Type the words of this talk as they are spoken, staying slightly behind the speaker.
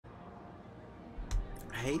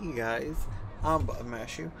Hey guys, I'm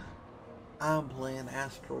Mashu. I'm playing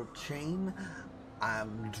Astral Chain.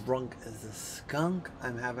 I'm drunk as a skunk.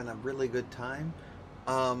 I'm having a really good time.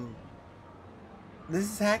 Um, this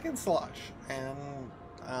is Hack and Slosh, and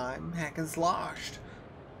I'm hack and sloshed.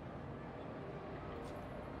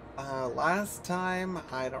 Last time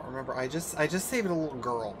I don't remember. I just saved a little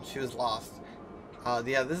girl. She was lost.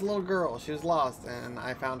 Yeah, this little girl. She was lost, and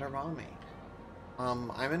I found her mommy.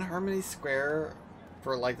 I'm in Harmony Square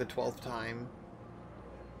for like the 12th time.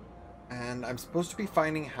 And I'm supposed to be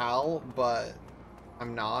finding Hal, but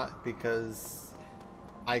I'm not because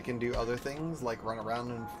I can do other things like run around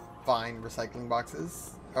and find recycling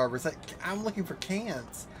boxes. I'm looking for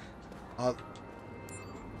cans. There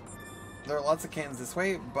are lots of cans this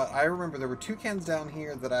way, but I remember there were 2 cans down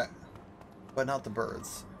here but not the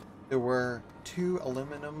birds. There were 2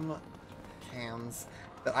 aluminum cans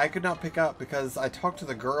that I could not pick up because I talked to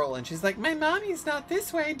the girl and she's like, "My mommy's not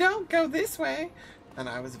this way, don't go this way." And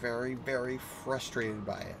I was very, very frustrated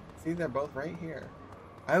by it. See, they're both right here.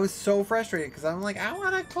 I was so frustrated because I'm like, I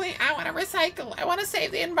want to clean, I want to recycle, I want to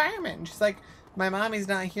save the environment. And she's like, "My mommy's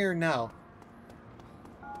not here, no."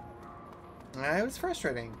 And it was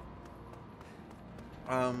frustrating.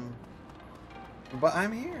 But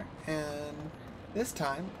I'm here. And this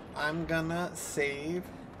time, I'm gonna save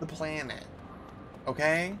the planet.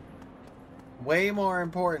 Okay? Way more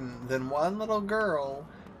important than one little girl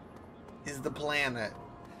is the planet.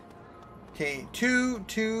 Okay, two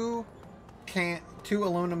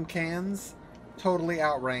aluminum cans totally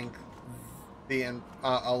outrank the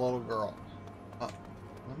a little girl.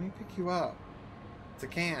 Let me pick you up. It's a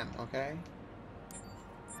can, okay?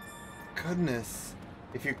 Goodness,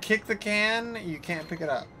 if you kick the can, you can't pick it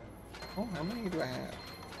up. Oh, how many do I have?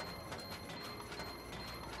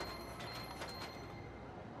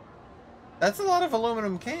 That's a lot of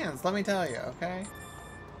aluminum cans, let me tell you, okay?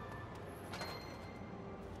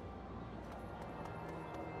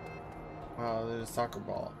 Oh, there's a soccer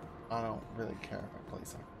ball. I don't really care if I play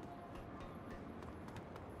soccer.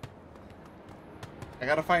 I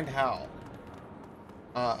gotta find Hal.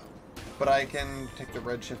 But I can take the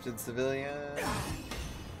red shifted civilian.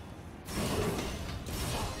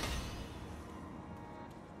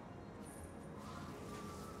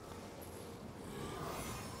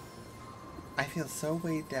 I feel so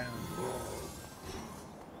weighed down.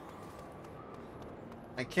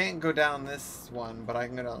 I can't go down this one, but I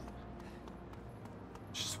can go down.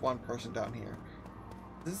 Just one person down here.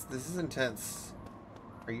 This is intense.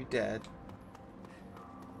 Are you dead?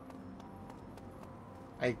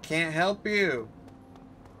 I can't help you.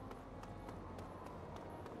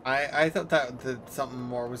 I thought that something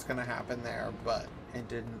more was gonna happen there, but it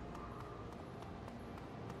didn't.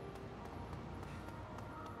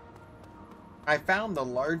 I found the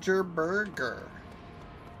larger burger.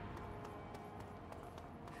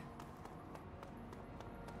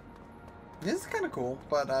 This is kind of cool,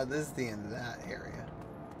 but this is the end of that area.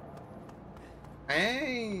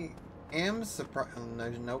 I am surprised.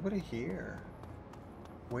 There's nobody here.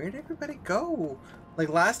 Where'd everybody go? Like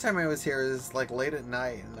last time I was here is like late at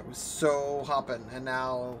night and it was so hopping, and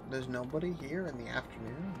now there's nobody here in the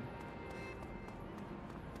afternoon.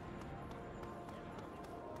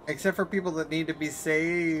 Except for people that need to be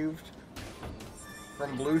saved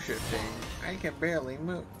from blue shifting. I can barely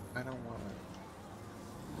move. I don't want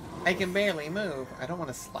to. I can barely move. I don't want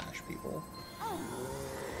to slash people.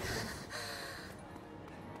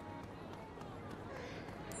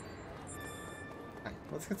 Right,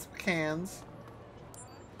 let's get some cans.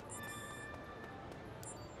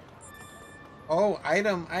 Oh,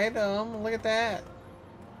 item. Look at that.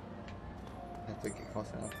 I have to get close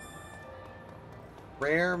enough.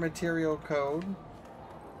 Rare material code.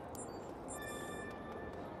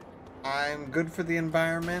 I'm good for the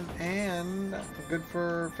environment and good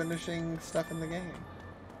for finishing stuff in the game.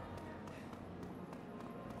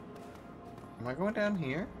 Am I going down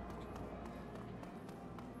here?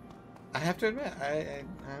 I have to admit,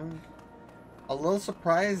 I'm a little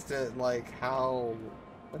surprised at like how...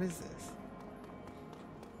 What is this?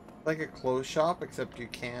 Like a clothes shop, except you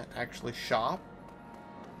can't actually shop.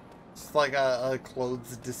 It's like a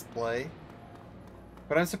clothes display.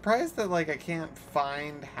 But I'm surprised that like I can't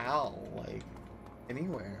find Hal like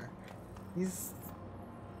anywhere. He's...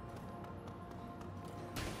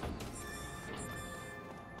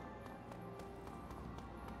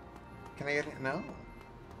 Can I get it? No.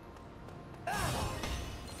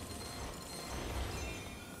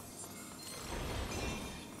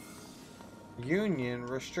 Union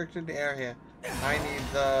restricted area. I need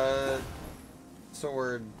the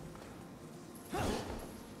sword.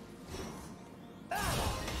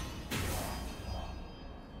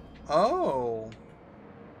 Oh.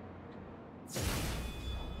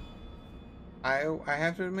 I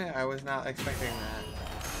have to admit, I was not expecting that.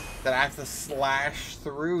 That I have to slash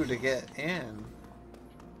through to get in.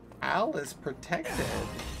 Al is protected.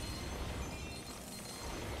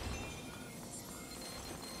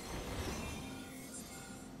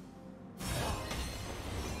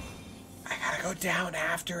 I gotta go down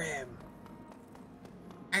after him.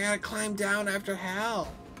 I gotta climb down after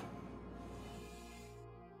Hal.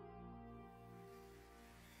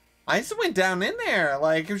 I just went down in there.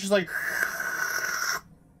 Like, it was just like...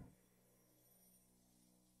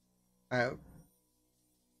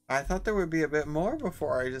 I thought there would be a bit more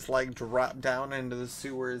before I just, like, dropped down into the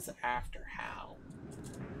sewers after Hal.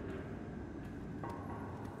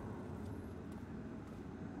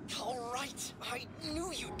 Alright, I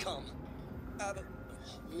knew you'd come.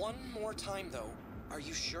 One more time, though. Are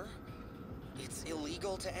you sure? It's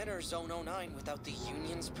illegal to enter Zone 09 without the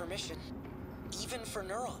Union's permission. Even for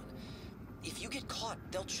Neuron. If you get caught,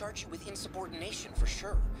 they'll charge you with insubordination for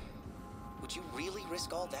sure. Would you really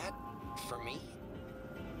risk all that for me?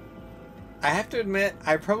 I have to admit,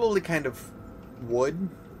 I probably kind of would.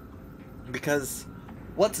 Because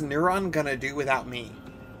what's Neuron gonna do without me?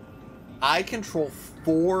 I control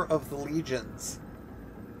 4 of the legions.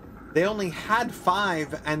 They only had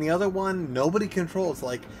 5, and the other one nobody controls.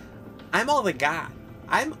 Like, I'm all they got.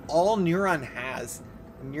 I'm all Neuron has.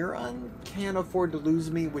 Neuron can't afford to lose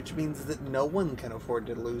me, which means that no one can afford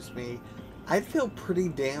to lose me. I feel pretty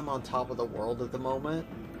damn on top of the world at the moment.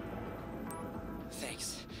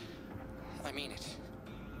 Thanks. I mean it.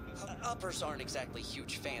 Uppers aren't exactly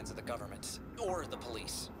huge fans of the government. Or the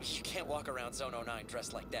police. You can't walk around Zone 09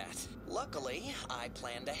 dressed like that. Luckily, I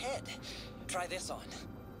planned ahead. Try this on.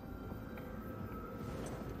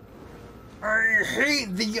 I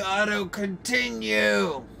hate the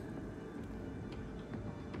auto-continue!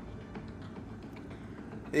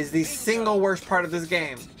 Is the single worst part of this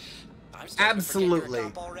game.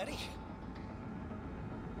 Absolutely.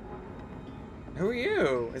 Who are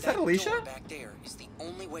you? Is that Alicia? Door back there is the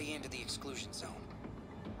only way into the exclusion zone.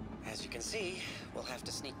 As you can see, we'll have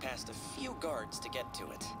to sneak past a few guards to get to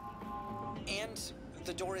it. And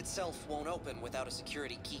the door itself won't open without a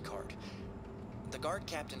security key card. The guard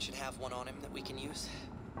captain should have one on him that we can use.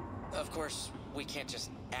 Of course, we can't just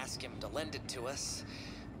ask him to lend it to us.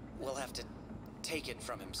 We'll have to take it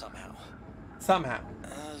from him somehow. Somehow.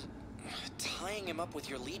 Tying him up with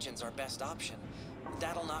your legions our best option.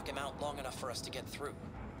 That'll knock him out long enough for us to get through.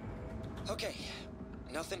 Okay,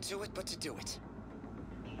 nothing to it but to do it.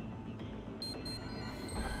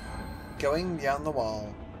 Going beyond the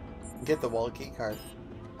wall. Get the wall key card.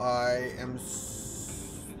 I am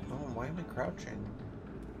oh, why am I crouching?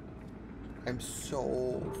 I'm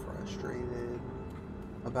so frustrated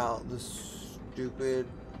about this stupid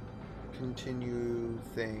continue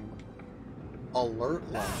thing. Alert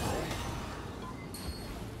level.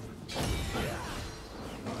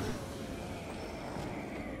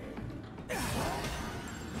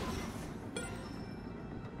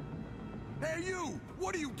 Hey you!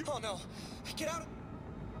 What are you doing? Oh no! Get out!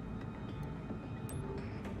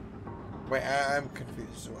 Wait, I'm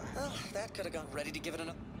confused. Well, that could have gone ready to give it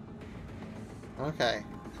another. Okay,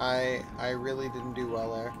 I really didn't do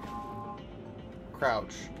well there.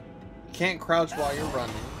 Crouch. You can't crouch while you're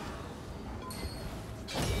running.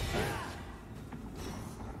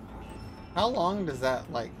 How long does that,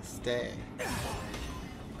 like, stay?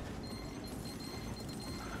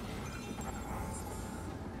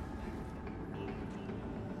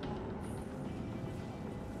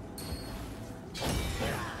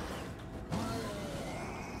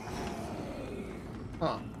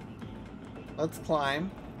 Huh. Let's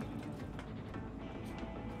climb.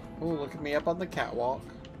 Oh, look at me up on the catwalk.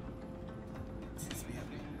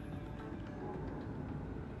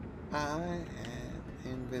 I am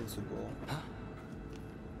invincible.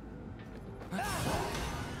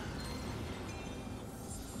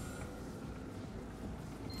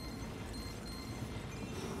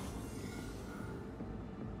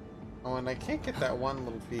 Oh, and I can't get that one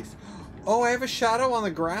little piece. Oh, I have a shadow on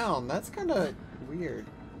the ground. That's kind of weird.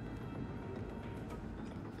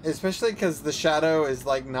 Especially because the shadow is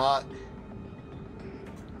like not...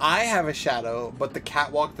 I have a shadow, but the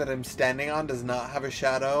catwalk that I'm standing on does not have a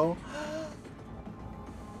shadow.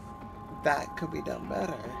 That could be done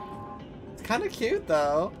better. It's kind of cute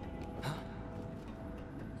though.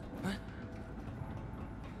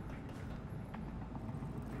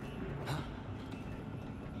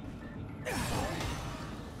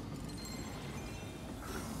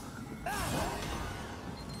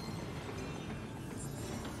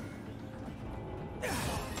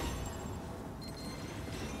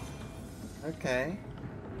 Okay.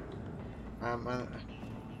 Am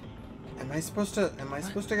I supposed to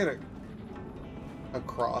get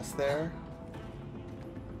across there?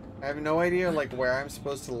 I have no idea like where I'm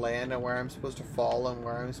supposed to land and where I'm supposed to fall and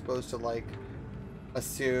where I'm supposed to like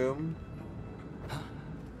assume.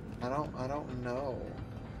 I don't know.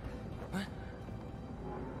 What?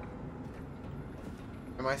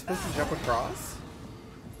 Am I supposed to jump across?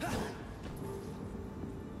 Am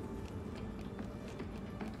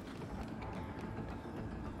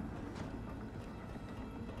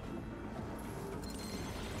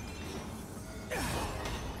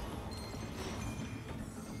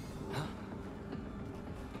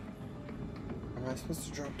I supposed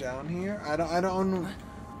to drop down here? I don't.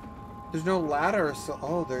 There's no ladder, so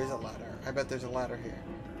oh, there is a ladder. I bet there's a ladder here.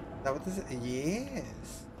 Is that what this is?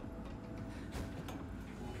 Yes.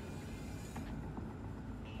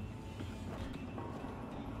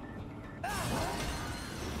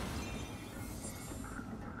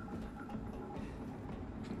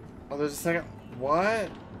 Oh, there's a second.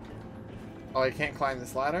 What? Oh, I can't climb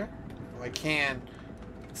this ladder? Oh, I can.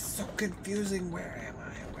 It's so confusing. Where am I?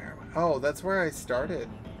 Where am I? Oh, that's where I started.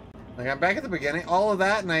 Like, I'm back at the beginning. All of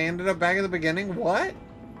that, and I ended up back at the beginning? What?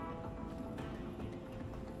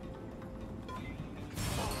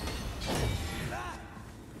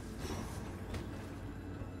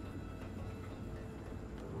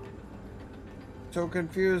 So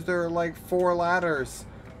confused. There are like 4 ladders.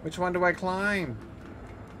 Which one do I climb?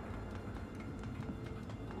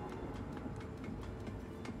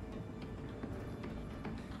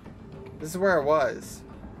 This is where I was.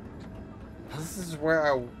 This is where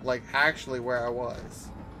I, like, actually where I was.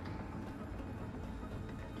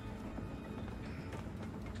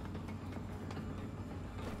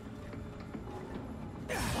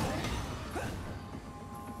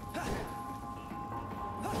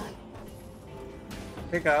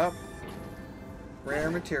 Pick up.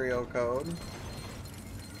 Rare material code.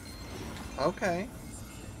 Okay.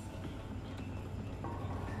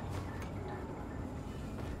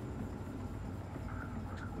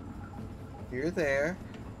 You're there.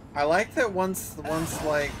 I like that once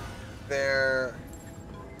like they're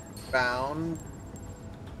bound,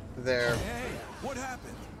 they're. Hey, what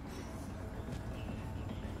happened?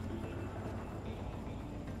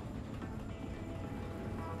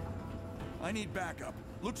 I need backup.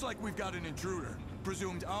 Looks like we've got an intruder.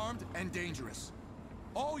 Presumed armed and dangerous.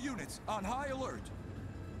 All units on high alert.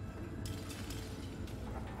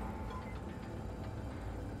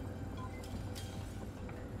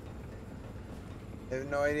 I have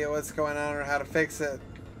no idea what's going on or how to fix it.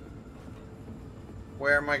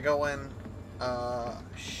 Where am I going?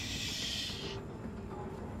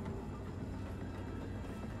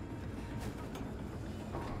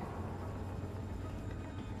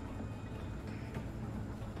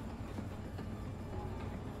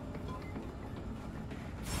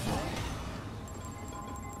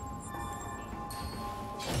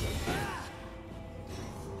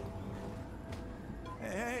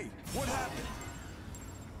 Hey, what happened?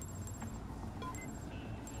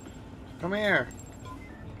 Come here.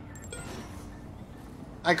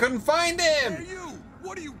 I couldn't find him! Hey, you!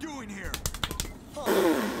 What are you doing here? Oh,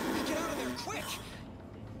 get out of there, quick!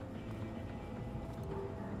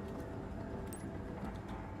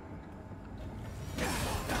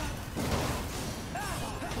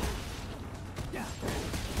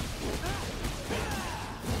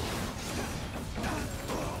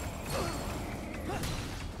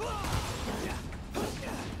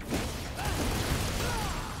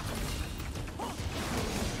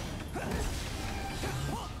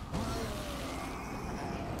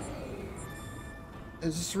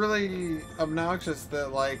 It's just really obnoxious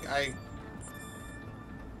that like I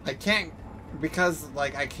can't, because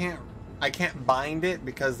like I can't bind it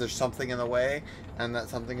because there's something in the way, and that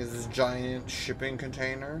something is this giant shipping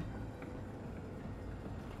container.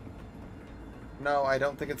 No, I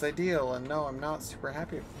don't think it's ideal, and no, I'm not super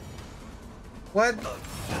happy. What?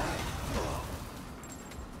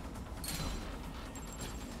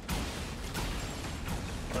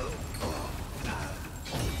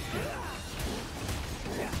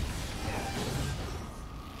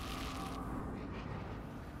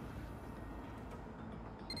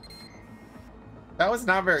 That was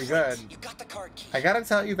not very good. You got the card key. I gotta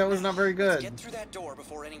tell you, that was not very good. Get through that door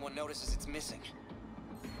before anyone notices it's missing.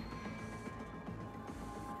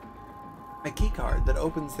 A key card that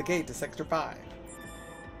opens the gate to Sector 5.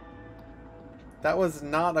 That was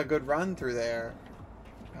not a good run through there.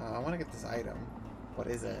 I want to get this item. What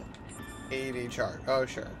is it? AD chart. Oh,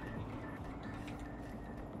 sure.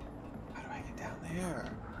 How do I get down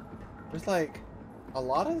there? There's like a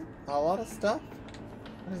lot of stuff.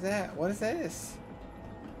 What is that? What is this?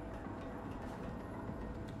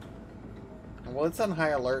 Well, it's on high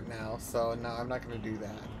alert now, so no, I'm not going to do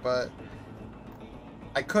that. But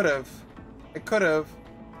I could have. I could have.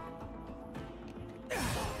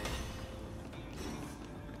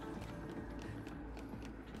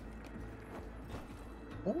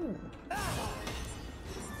 Ooh.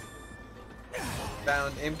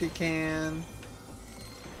 Found empty can.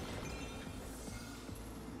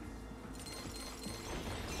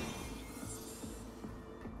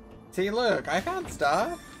 See, look, I found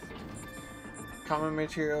stuff. Common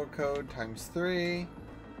material code ×3.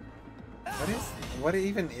 What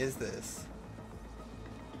even is this?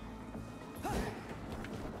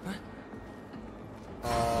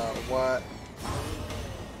 What?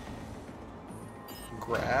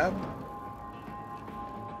 Grab?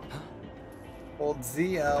 Hold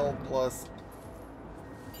ZL plus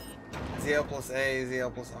A,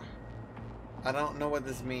 ZL plus R. I don't know what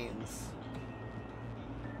this means.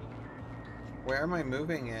 Where am I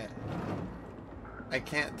moving it? I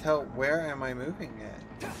can't tell. Where am I moving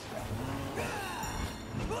it?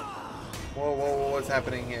 Whoa, whoa, whoa, what's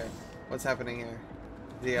happening here? What's happening here?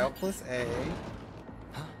 ZL plus A.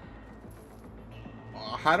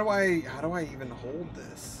 How do I even hold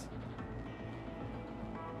this?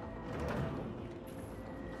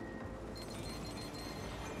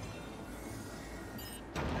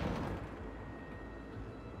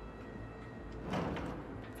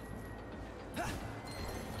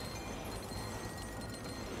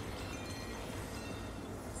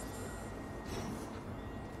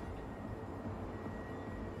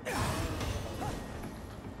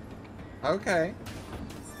 Okay.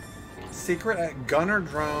 Secret gunner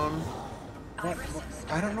drone. What?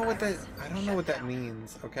 I don't know what that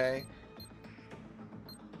means, okay?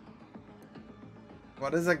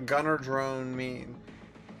 What does a gunner drone mean?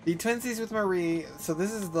 The twinsies with Marie. So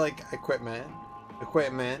this is like equipment.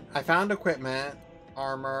 Equipment. I found equipment.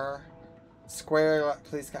 Armor. Square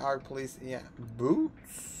police car police. Yeah.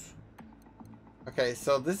 Boots. Okay,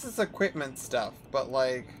 so this is equipment stuff, but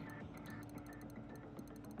like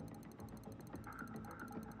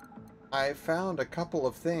I found a couple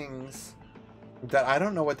of things that I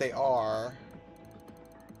don't know what they are.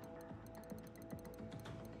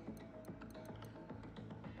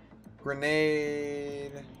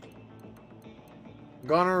 Grenade.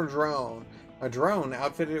 Gunner drone. A drone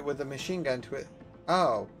outfitted with a machine gun to it.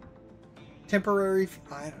 Oh. Temporary.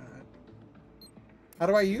 I don't know. How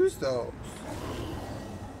do I use those?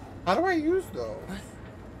 How do I use those?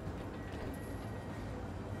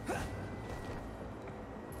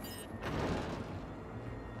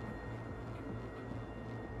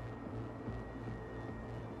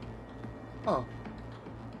 Oh.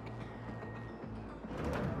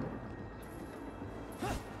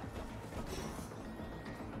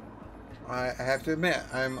 I have to admit,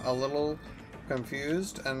 I'm a little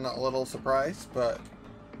confused and a little surprised, but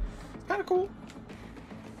it's kind of cool.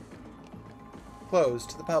 Closed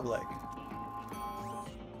to the public.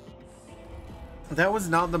 That was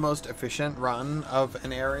not the most efficient run of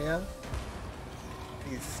an area.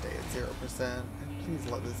 Please stay at 0%. And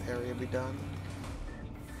please let this area be done.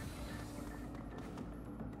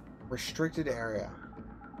 Restricted area.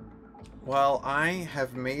 Well, I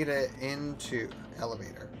have made it into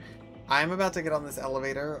elevator. I'm about to get on this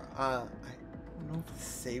elevator. I don't know if it's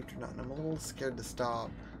saved or not, and I'm a little scared to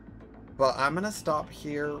stop. But I'm gonna stop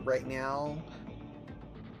here right now.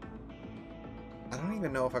 I don't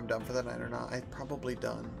even know if I'm done for the night or not. I'm probably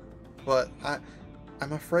done. But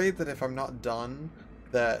I'm afraid that if I'm not done,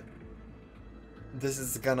 that this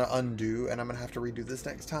is gonna undo and I'm gonna have to redo this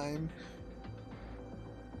next time.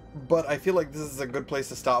 But I feel like this is a good place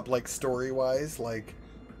to stop, like, story-wise. Like,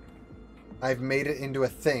 I've made it into a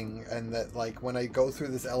thing, and that, like, when I go through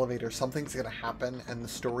this elevator, something's gonna happen, and the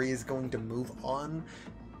story is going to move on.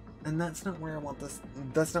 And that's not where I want this.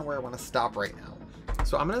 That's not where I want to stop right now.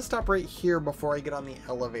 So I'm gonna stop right here before I get on the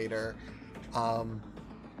elevator.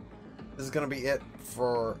 This is gonna be it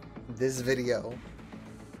for this video.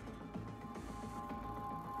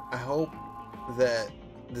 I hope that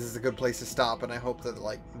this is a good place to stop, and I hope that,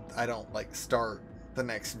 like, I don't, like, start the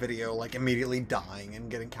next video, like, immediately dying and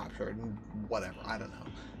getting captured and whatever. I don't know.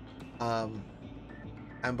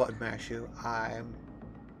 I'm Bud Mashu. I'm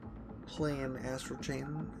playing Astral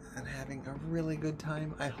Chain and having a really good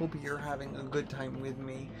time. I hope you're having a good time with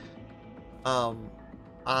me.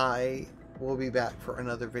 I will be back for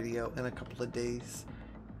another video in a couple of days.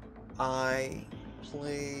 I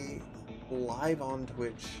play live on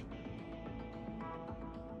Twitch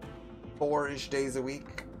 4-ish days a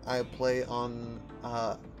week. I play on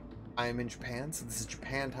I am in Japan, so this is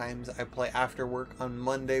Japan times. I play after work on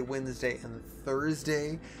Monday, Wednesday, and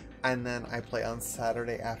Thursday, and then I play on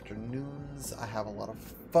Saturday afternoons. I have a lot of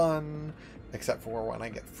fun, except for when I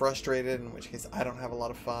get frustrated, in which case I don't have a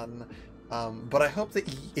lot of fun. But I hope that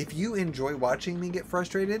if you enjoy watching me get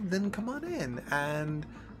frustrated, then come on in and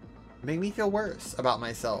make me feel worse about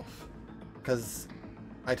myself, because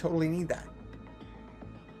I totally need that.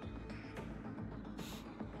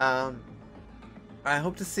 I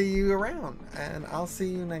hope to see you around, and I'll see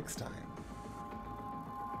you next time.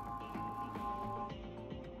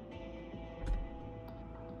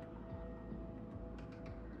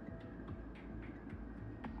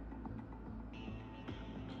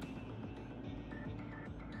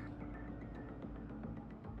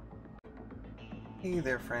 Hey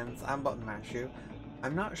there friends, I'm Button Mashu.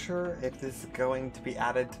 I'm not sure if this is going to be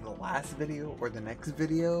added to the last video or the next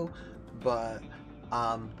video, but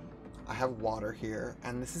I have water here,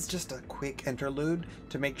 and this is just a quick interlude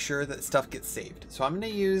to make sure that stuff gets saved. So I'm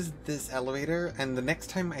going to use this elevator, and the next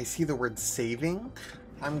time I see the word saving,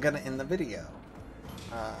 I'm going to end the video.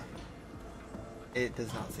 It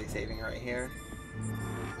does not say saving right here.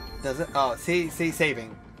 Does it? Oh, see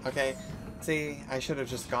saving. Okay. See, I should have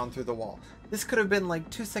just gone through the wall. This could have been like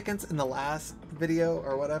 2 seconds in the last video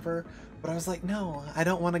or whatever, but I was like, no, I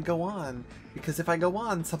don't want to go on, because if I go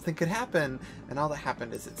on, something could happen, and all that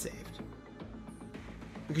happened is it saved.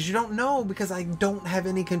 Because you don't know, because I don't have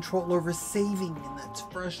any control over saving, and that's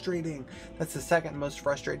frustrating. That's the second most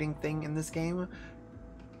frustrating thing in this game,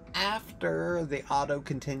 after the auto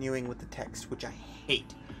continuing with the text, which I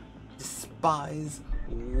hate, despise,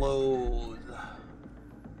 loathe.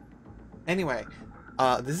 Anyway,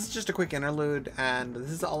 this is just a quick interlude, and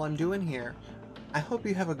this is all I'm doing here. I hope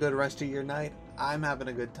you have a good rest of your night. I'm having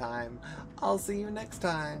a good time. I'll see you next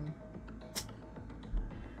time.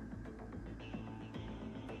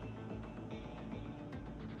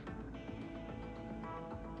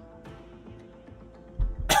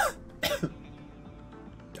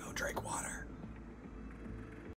 Don't drink water.